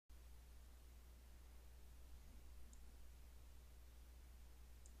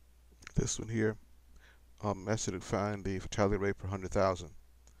this one here. Method to find the fatality rate per 100,000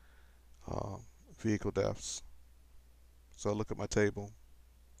 um, vehicle deaths. So I look at my table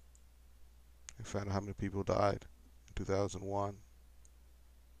and find out how many people died in 2001.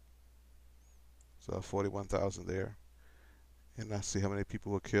 So 41,000 there. And I see how many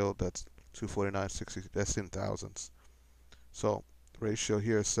people were killed. That's 249,660. That's in thousands. So the ratio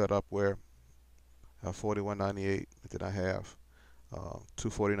here is set up where I have 4198, and then I have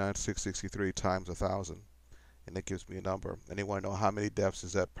 249,663 times 1,000, and that gives me a number. And they want to know how many deaths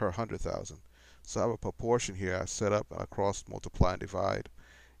is that per 100,000. So I have a proportion here I set up, and I cross multiply and divide,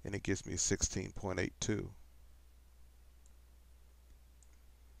 and it gives me 16.82.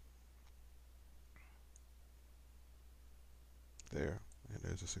 There, and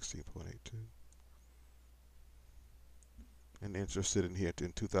there's a 16.82. And interested in here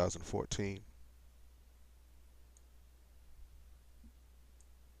in 2014.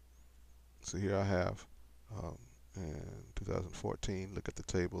 So here I have in 2014, look at the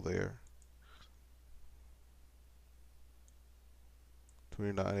table there,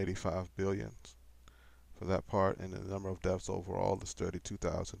 2985 billion for that part, and the number of deaths overall is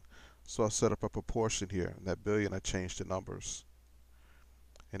 32,000. So I set up a proportion here. In that billion, I changed the numbers.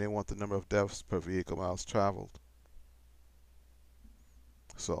 And they want the number of deaths per vehicle miles traveled.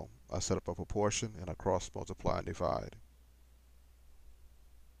 So I set up a proportion and I cross multiply and divide.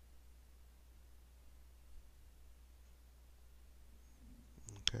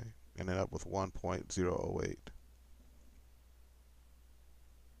 Okay, and end up with 1.008.